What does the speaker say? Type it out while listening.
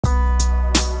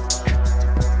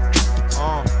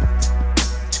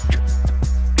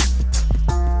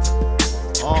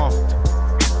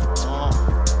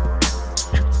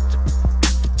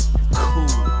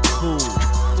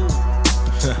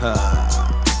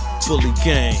Fully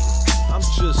gang. I'm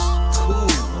just cool.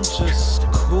 I'm just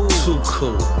cool. Too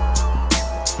cool.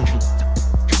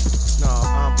 Nah,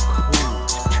 I'm cool.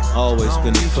 Always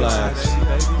been the flash.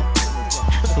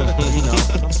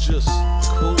 I'm just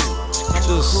cool.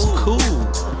 Just cool.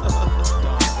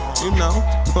 You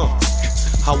know.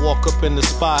 I walk up in the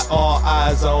spot, all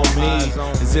eyes on me,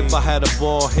 as if I had a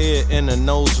bald head and a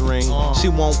nose ring. She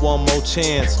want one more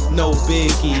chance, no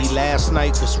biggie. Last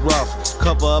night was rough,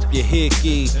 cover up your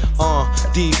hickey.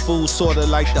 D-food sorta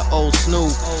like the old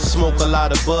Snoop. Smoke a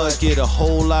lot of bud, get a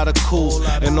whole lot of cool.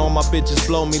 And all my bitches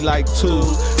blow me like two.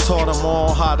 Taught them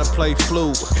all how to play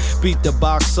flute. Beat the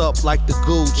box up like the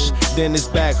gooch. Then it's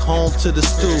back home to the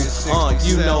stew.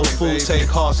 You know food take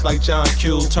hearts like John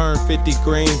Q. Turn 50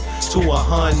 green to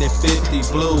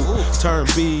 150 blue. Turn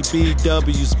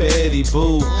BBW's Betty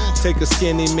Boo. Take a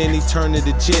skinny mini, turn it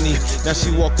to Jenny. Now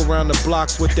she walk around the block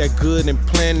with that good and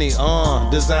plenty.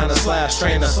 Designer slash,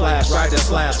 trainer slash, writer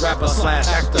slash, rapper slash,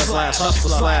 actor slash,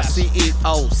 hustler slash,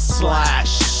 CEO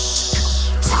slash.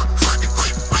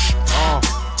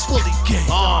 Fully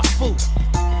gang. Fool.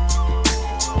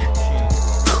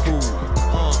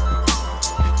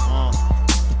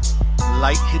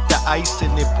 Light hit the ice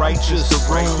and it brightens the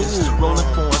room. Rolling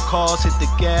foreign cars, hit the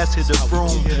gas, hit the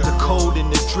room. The cold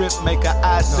and the drip make an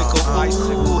icicle.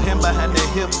 Ooh, him behind the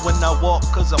hip when I walk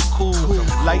cause I'm cool.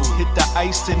 Light hit the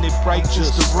ice and it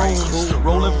brightens the room.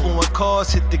 Rolling foreign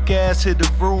cars, hit the gas, hit the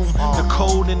room. The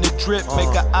cold and the drip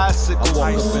make an icicle.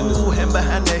 Ooh, him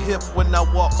behind the hip when I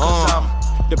walk cause I'm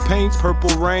the paint purple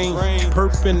rain,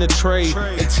 perp in the tray,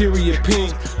 interior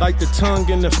pink like the tongue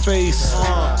in the face.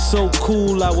 So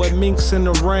cool, I wear minks in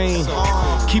the rain.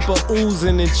 Keep her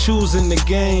oozing and choosing the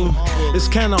game. It's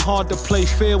kinda hard to play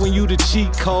fair when you the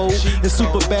cheat code. And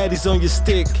super baddies on your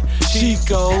stick,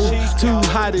 Chico. Two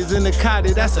hotties in the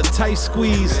cottage, that's a tight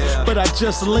squeeze. But I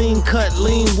just lean cut,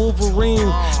 lean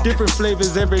Wolverine. Different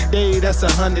flavors every day, that's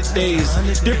 100 days.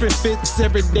 Different fits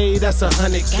every day, that's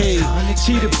 100K.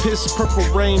 Cheetah piss, purple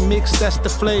rain mix, that's the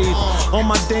flav. All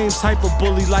my dames hyper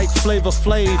bully like Flavor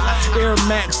Flav. Air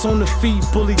Max on the feet,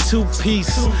 bully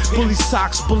two-piece. Bully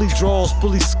socks, bully drawers,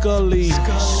 bully Scully.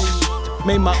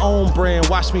 Made my own brand,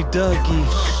 watch me Dougie.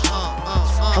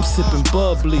 I'm sipping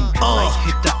bubbly. Light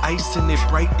hit the ice and it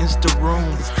brightens the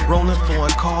room. Rolling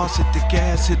foreign cars, hit the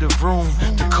gas, hit the room.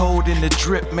 The cold and the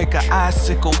drip make an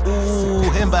icicle. Ooh,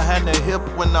 him behind the hip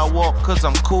when I walk cause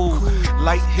I'm cool.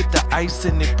 Light hit the ice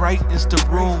and it brightens the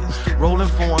room. Rolling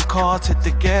foreign cars, hit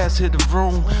the gas, hit the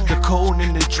room. The cold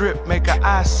and the drip make an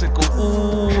icicle.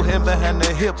 Ooh, him behind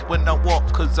the hip when I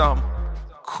walk cause I'm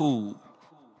cool.